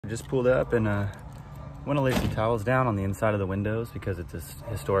just pulled up and want to lay some towels down on the inside of the windows because it's a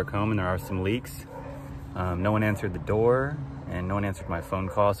historic home and there are some leaks. No one answered the door and no one answered my phone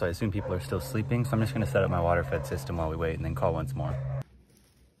call, so I assume people are still sleeping. So I'm just gonna set up my water fed system while we wait and then call once more.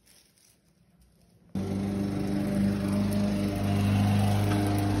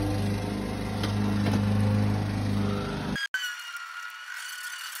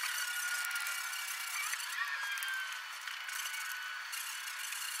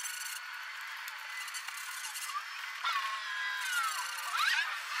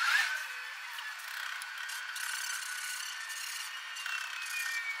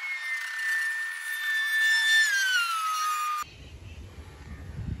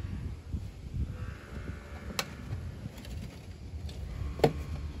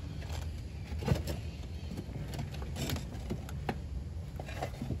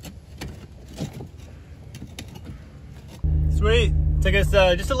 Sweet. Took us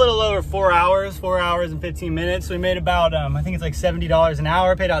just a little over 4 hours and 15 minutes. So we made about, I think it's like $70 an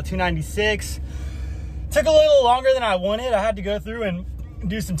hour, paid out $296. Took a little longer than I wanted. I had to go through and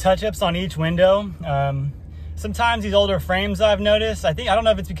do some touch-ups on each window. Sometimes these older frames I've noticed, I don't know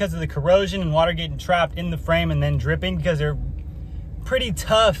if it's because of the corrosion and water getting trapped in the frame and then dripping, because they're pretty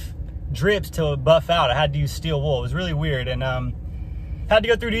tough drips to buff out. I had to use steel wool. It was really weird. And had to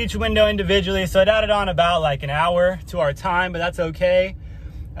go through to each window individually, so it added on about like an hour to our time, but that's okay.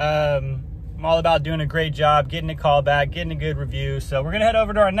 I'm all about doing a great job, getting a call back, getting a good review. So we're gonna head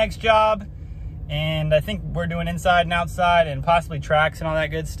over to our next job, and I think we're doing inside and outside and possibly tracks and all that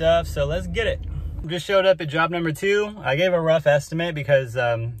good stuff. So let's get it. Just showed up at job number 2. I gave a rough estimate because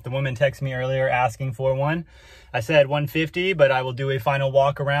the woman texted me earlier asking for one. I said 150, but I will do a final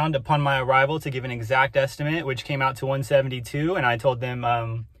walk around upon my arrival to give an exact estimate, which came out to 172. And I told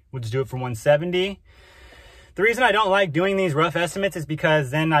them we'll just do it for 170. The reason I don't like doing these rough estimates is because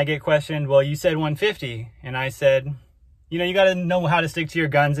then I get questioned, well, you said 150. And I said, you know, you got to know how to stick to your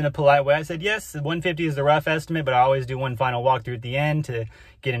guns in a polite way. I said, yes, 150 is the rough estimate, but I always do one final walkthrough at the end to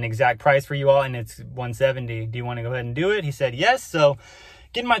get an exact price for you all. And it's 170. Do you want to go ahead and do it? He said, yes. So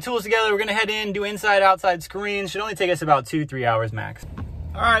getting my tools together, we're gonna head in, do inside, outside screens. Should only take us about 2-3 hours max.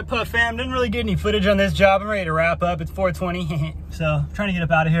 All right, Puff fam, didn't really get any footage on this job. I'm ready to wrap up. It's 4:20, so I'm trying to get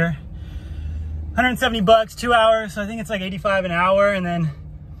up out of here. 170 bucks, 2 hours. So I think it's like 85 an hour. And then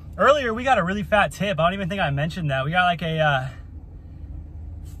earlier we got a really fat tip. I don't even think I mentioned that. We got like a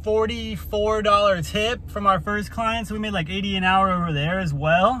 $44 tip from our first client. So we made like 80 an hour over there as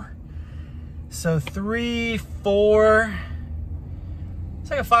well. So 3, 4, it's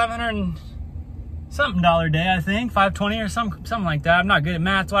like a $500 something day, I think. 520 or something like that. I'm not good at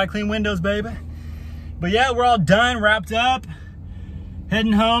math, that's why I clean windows, baby. But yeah, we're all done, wrapped up.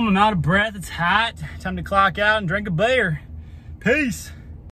 Heading home, I'm out of breath, it's hot. Time to clock out and drink a beer. Peace.